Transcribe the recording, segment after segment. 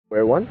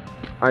Everyone,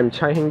 I'm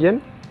Chai Heng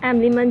Yen. I'm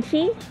Liman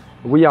Chi.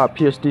 We are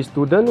PhD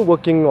students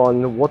working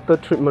on water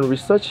treatment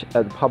research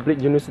at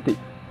Public University.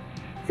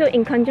 So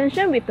in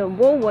conjunction with the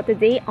World Water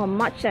Day on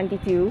March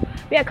 22,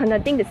 we are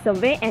conducting the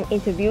survey and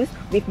interviews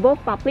with both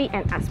public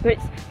and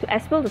experts to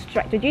explore the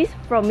strategies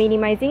for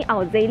minimizing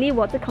our daily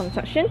water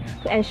consumption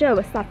to ensure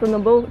a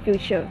sustainable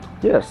future.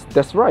 Yes,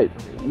 that's right.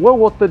 World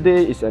Water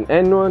Day is an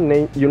annual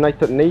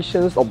United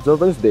Nations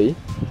observance day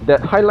that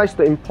highlights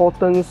the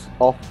importance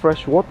of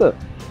fresh water.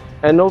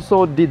 And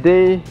also, the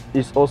day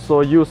is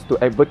also used to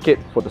advocate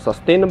for the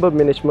sustainable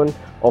management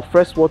of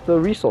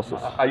freshwater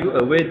resources. Are you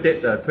aware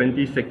that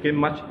 22nd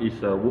March is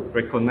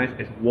recognized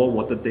as World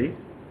Water Day?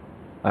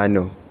 I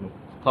know.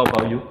 How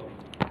about you?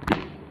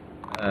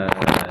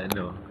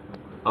 No.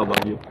 How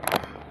about you?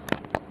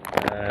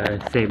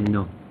 Same,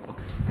 no.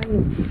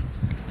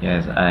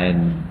 Yes, I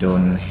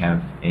don't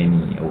have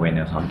any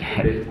awareness of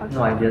that.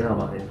 No idea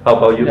about it. How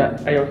about you? Yeah,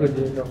 I also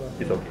didn't know about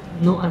it. It's okay.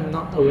 No, I'm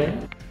not aware.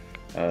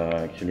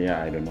 Actually,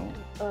 I don't know.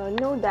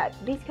 Know that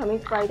this coming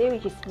Friday,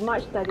 which is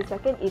March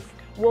 32nd, is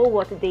World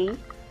Water Day.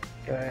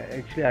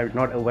 Actually, I'm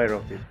not aware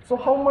of it. So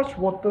how much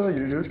water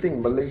do you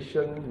think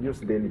Malaysians use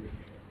daily?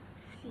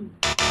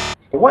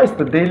 What is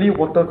the daily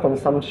water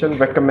consumption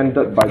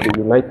recommended by the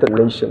United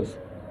Nations?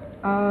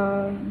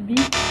 B.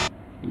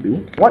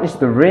 B. What is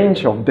the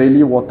range of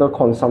daily water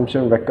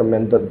consumption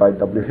recommended by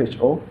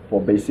WHO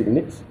for basic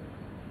needs?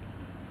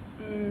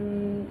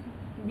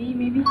 B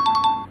maybe.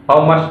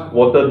 How much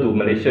water do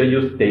Malaysia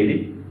use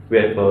daily? We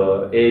have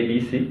A, B,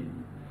 C.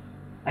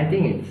 I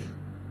think it's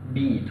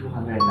B,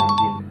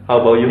 219. How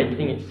about you? I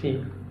think it's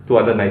C.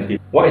 219.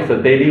 What is the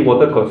daily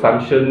water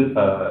consumption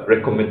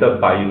recommended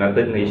by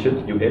United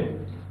Nations, UN?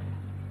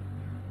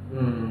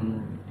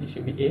 It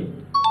should be A.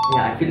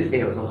 Yeah, I feel it's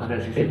A also,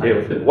 165. A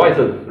also. What is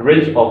the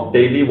range of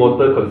daily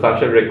water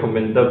consumption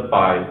recommended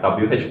by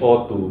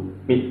WHO to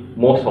meet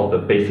most of the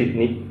basic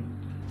needs?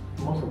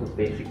 Most of the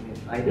basic needs.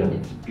 I think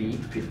it's B,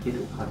 50 to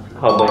 100.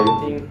 How about I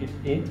you? think it's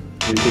A. You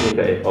think it's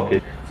A?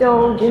 Okay.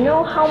 So do you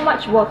know how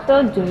much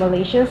water do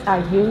Malaysians are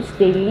used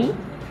daily?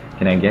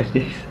 Can I guess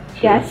this?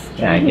 Yes.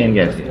 Yeah, I can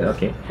guess it.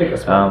 Okay.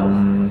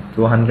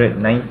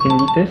 219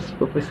 liters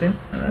per person.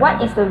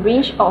 What is the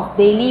range of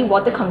daily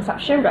water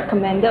consumption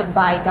recommended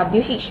by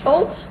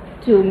WHO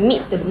to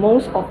meet the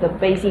most of the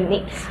basic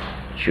needs?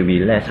 Should be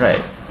less,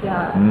 right?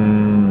 Yeah.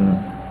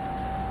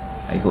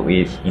 I hope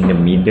it's in the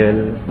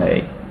middle,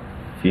 like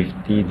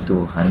 50 to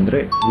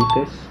 100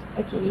 liters.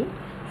 Okay.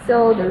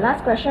 So the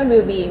last question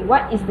will be,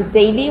 what is the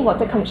daily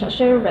water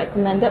consumption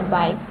recommended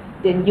by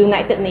the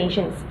United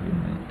Nations?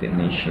 United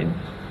Nations.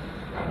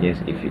 Yes,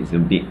 if it's a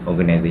big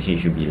organization,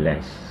 it should be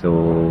less. So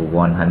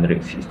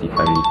 165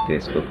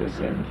 liters per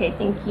person. Okay,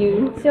 thank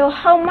you. So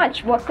how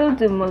much water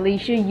do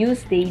Malaysia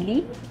use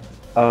daily?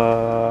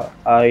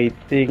 I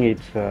think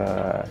it's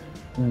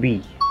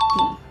B.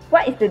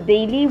 What is the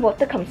daily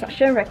water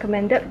consumption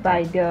recommended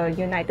by the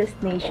United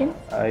Nations?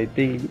 I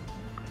think,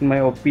 in my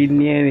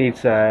opinion,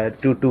 it's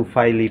 2 to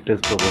 5 liters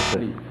per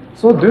person.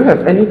 So do you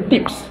have any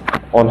tips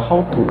on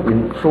how to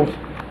improve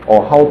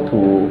or how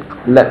to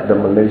let the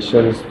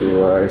Malaysians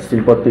do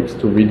simple tips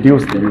to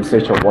reduce the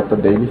usage of water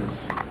daily?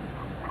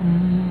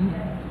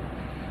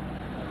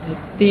 I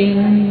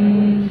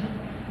think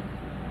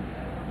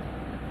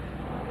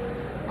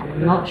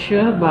I'm not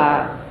sure,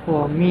 but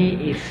for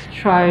me it's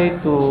try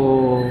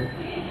to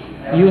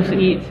use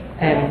it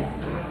and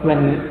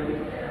when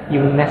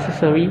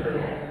necessary.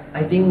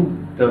 I think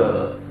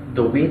the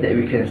way that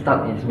we can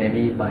start is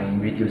maybe by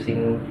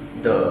reducing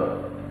the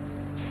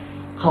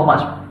how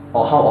much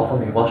or how often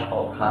we wash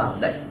our car.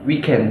 Like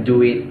we can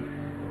do it,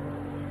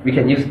 we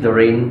can use the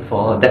rain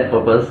for that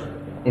purpose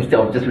instead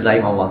of just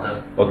relying on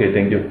water. Okay,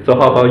 thank you. So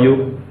how about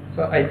you?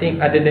 So I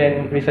think other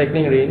than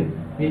recycling rain,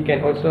 we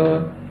can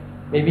also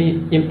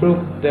maybe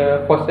improve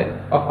the faucet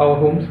of our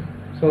homes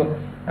so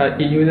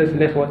it uses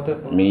less water.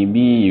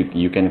 Maybe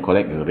you can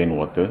collect the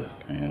rainwater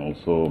and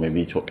also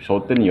maybe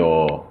shorten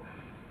your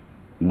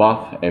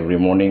bath every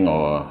morning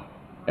or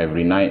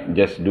every night.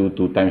 Just do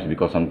 2 times,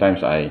 because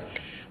sometimes I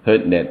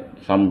heard that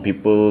some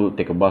people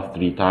take a bath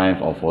 3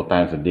 times or 4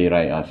 times a day,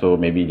 right? So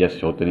maybe just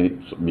shorten it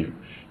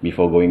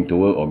before going to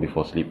work or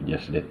before sleep,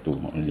 just that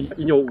 2 only.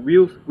 In your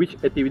view, which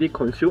activity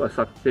consumes a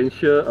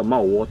substantial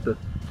amount of water?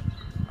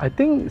 I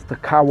think it's the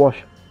car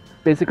wash.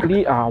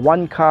 Basically,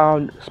 one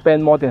car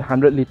spend more than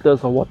 100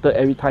 liters of water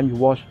every time you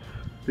wash.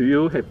 Do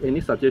you have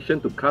any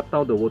suggestion to cut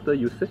down the water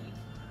usage?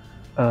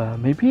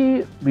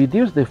 Maybe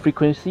reduce the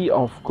frequency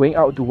of going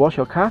out to wash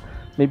your car.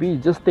 Maybe you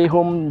just stay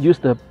home, use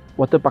the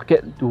water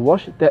bucket to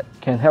wash. That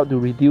can help to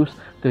reduce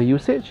the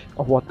usage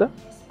of water.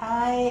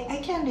 I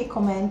can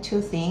recommend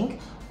 2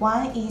 things.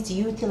 One is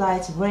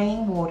utilize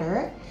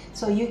rainwater.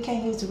 So you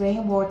can use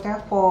rainwater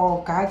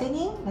for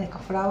gardening, like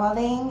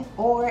flowering,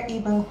 or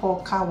even for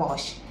car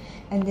wash.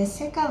 And then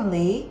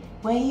secondly,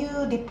 when you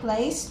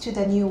replace to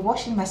the new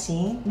washing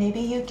machine, maybe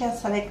you can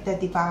select the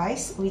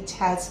device which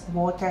has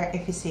water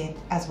efficient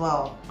as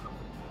well.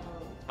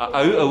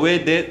 Are you aware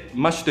that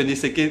March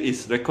 22nd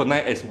is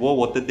recognized as World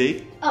Water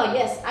Day? Oh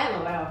yes,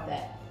 I'm aware of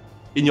that.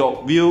 In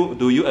your view,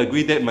 do you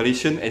agree that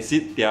Malaysians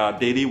exceed their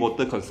daily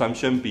water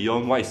consumption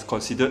beyond what is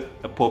considered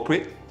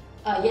appropriate?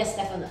 Yes,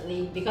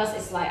 definitely. Because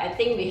it's like, I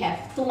think we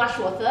have too much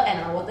water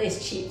and our water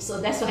is cheap. So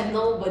that's why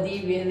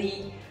nobody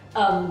really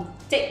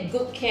take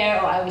good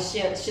care, or I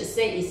should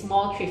say is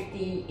more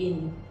thrifty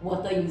in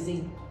water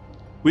using.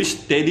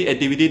 Which daily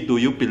activity do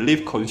you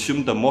believe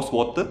consume the most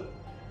water?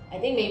 I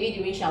think maybe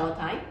during shower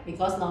time,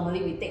 because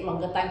normally we take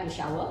longer time to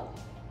shower.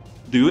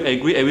 Do you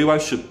agree everyone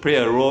should play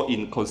a role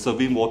in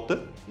conserving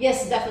water?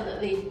 Yes,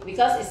 definitely.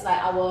 Because it's like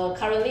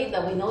currently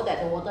we know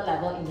that the water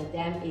level in the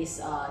dam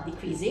is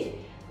decreasing,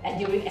 and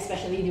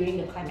especially during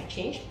the climate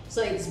change.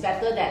 So it's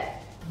better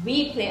that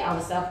we play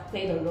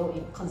the role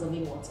in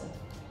conserving water.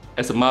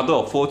 As a mother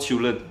of 4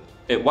 children,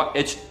 at what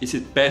age is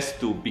it best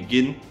to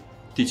begin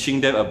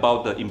teaching them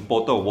about the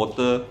importance of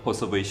water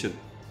conservation?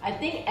 I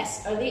think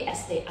as early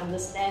as they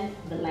understand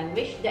the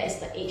language, that is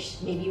the age,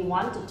 maybe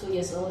 1 to 2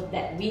 years old,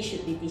 that we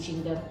should be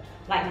teaching them.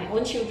 Like my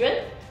own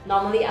children,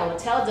 normally I will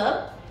tell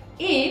them,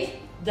 if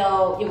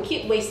you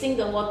keep wasting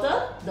the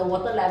water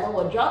level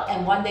will drop,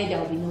 and one day there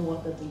will be no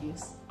water to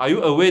use. Are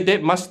you aware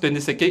that March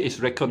 22nd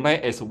is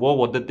recognized as World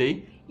Water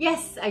Day?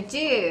 Yes, I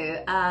do.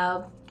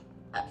 I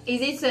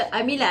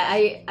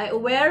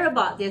aware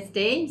about this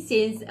day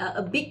since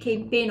a big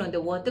campaign on the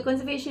Water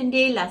Conservation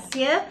Day last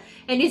year,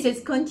 and this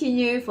is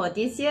continued for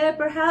this year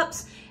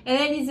perhaps. And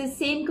then it's the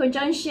same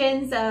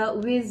conjunctions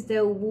with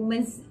the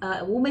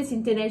Women's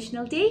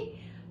International Day.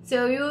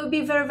 So it will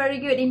be very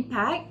good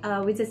impact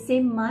with the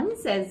same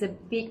months as a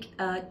big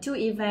 2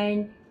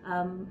 event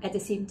at the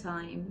same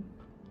time.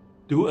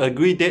 Do you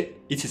agree that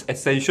it is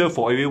essential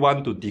for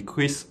everyone to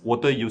decrease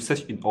water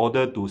usage in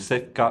order to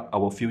safeguard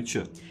our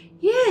future?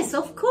 Yes,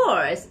 of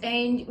course.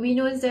 And we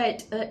know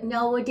that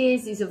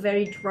nowadays is a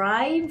very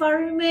dry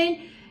environment.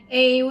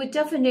 And would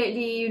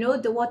definitely,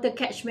 the water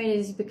catchment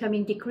is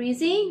becoming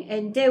decreasing,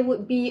 and there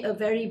would be a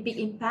very big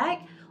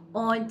impact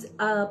on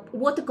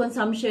water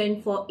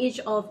consumption for each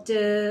of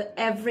the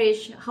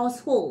average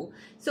household.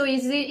 So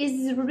it's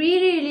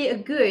really a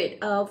good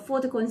for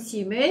the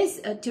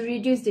consumers to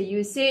reduce the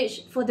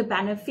usage for the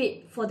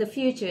benefit for the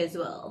future as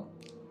well.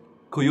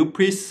 Could you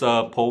please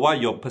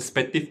provide your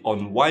perspective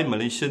on why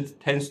Malaysians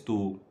tend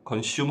to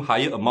consume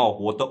higher amount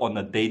of water on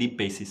a daily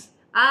basis?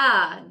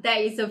 That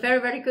is a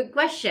very good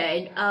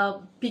question.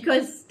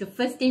 Because the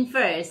first thing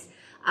first,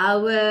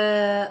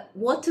 our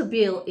water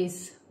bill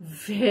is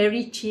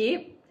very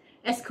cheap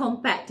as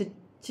compared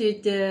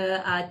to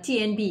the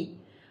TNB.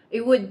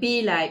 It would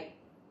be like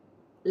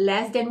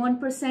less than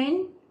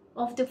 1%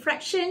 of the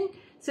fraction.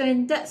 So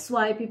and that's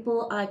why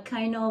people are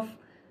kind of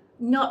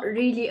not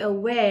really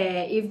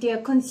aware. If they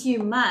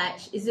consume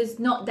much, it's just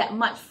not that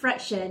much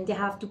fraction they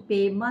have to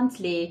pay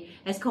monthly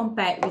as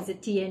compared with the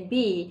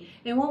TNB.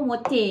 And one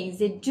more thing,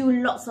 they do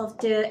lots of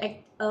the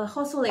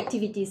household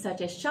activities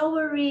such as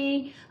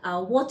showering,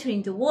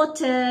 watering the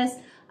waters,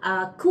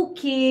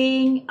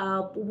 cooking,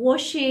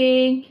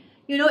 washing,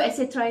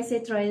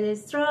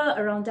 etc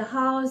around the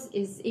house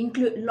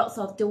include lots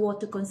of the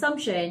water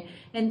consumption.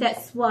 And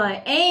that's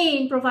why,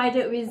 and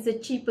provided with the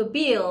cheaper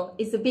bill,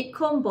 it's a big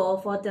combo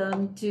for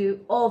them to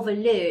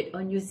overload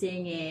on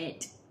using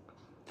it.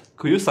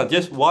 Could you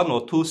suggest 1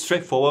 or 2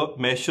 straightforward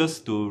measures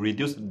to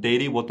reduce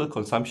daily water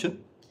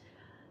consumption?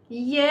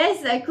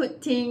 Yes, I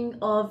could think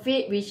of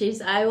it, which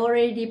is I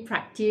already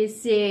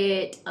practiced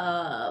it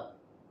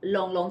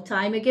long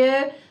time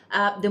ago.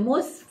 The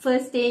most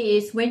first thing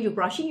is when you're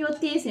brushing your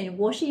teeth and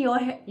washing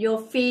your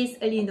face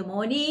early in the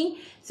morning.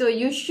 So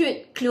you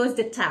should close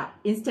the tap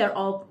instead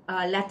of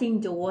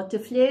letting the water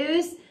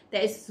flows.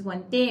 That is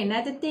one thing.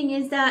 Another thing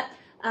is that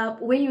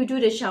when you do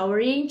the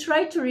showering,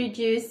 try to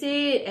reduce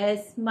it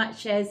as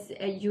much as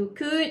you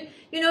could.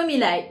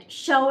 Like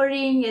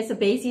showering as a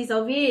basis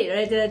of it,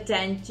 rather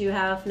than to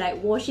have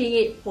like washing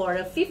it for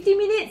 50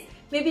 minutes.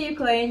 Maybe you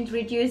can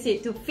reduce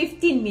it to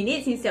 15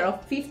 minutes instead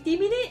of 50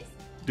 minutes.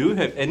 Do you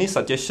have any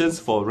suggestions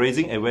for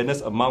raising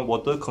awareness among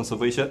water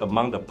conservation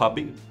among the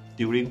public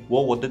during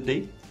World Water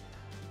Day?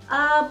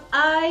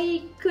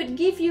 I could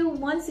give you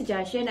one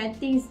suggestion. I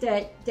think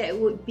that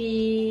would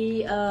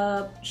be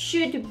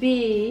should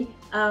be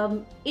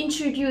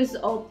introduced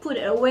or put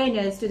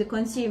awareness to the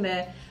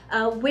consumer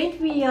when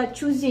we are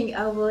choosing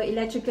our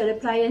electrical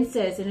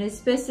appliances, and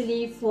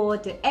especially for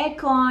the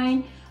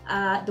aircon,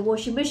 the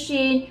washing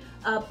machine.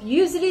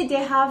 Usually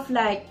they have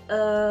like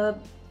a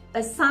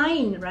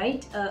sign,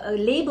 right? A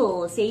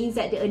label saying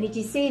that the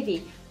energy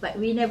saving, but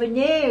we never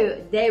know.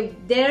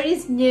 There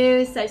is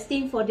no such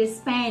thing for the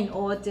span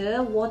or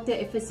the water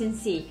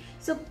efficiency.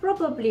 So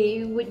probably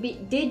it would be,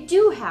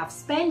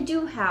 span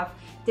do have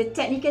the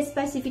technical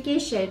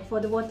specification for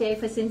the water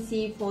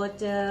efficiency for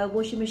the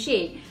washing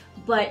machine,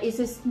 but it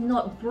is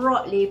not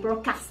broadly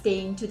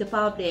broadcasting to the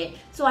public.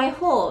 So I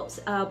hope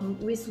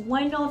with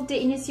one of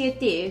the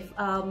initiative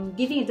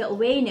giving the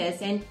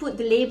awareness and put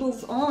the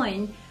labels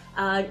on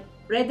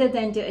rather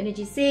than the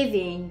energy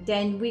saving,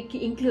 then we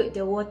include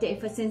the water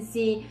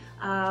efficiency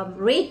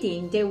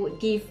rating. They would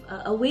give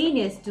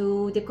awareness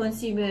to the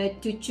consumer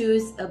to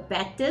choose a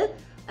better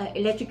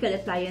electrical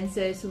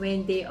appliances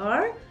when they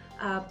are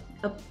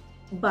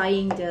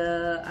buying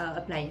the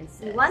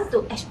appliances. We want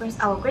to express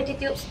our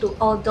gratitude to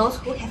all those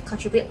who have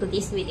contributed to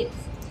this video.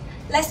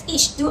 Let's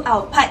each do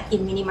our part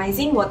in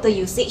minimizing water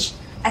usage,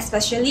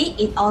 especially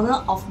in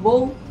honor of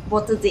World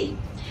Water Day.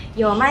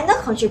 Your minor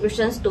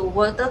contributions to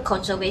water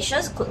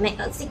conservation could make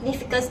a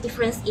significant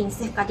difference in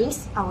safeguarding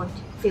our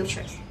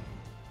futures.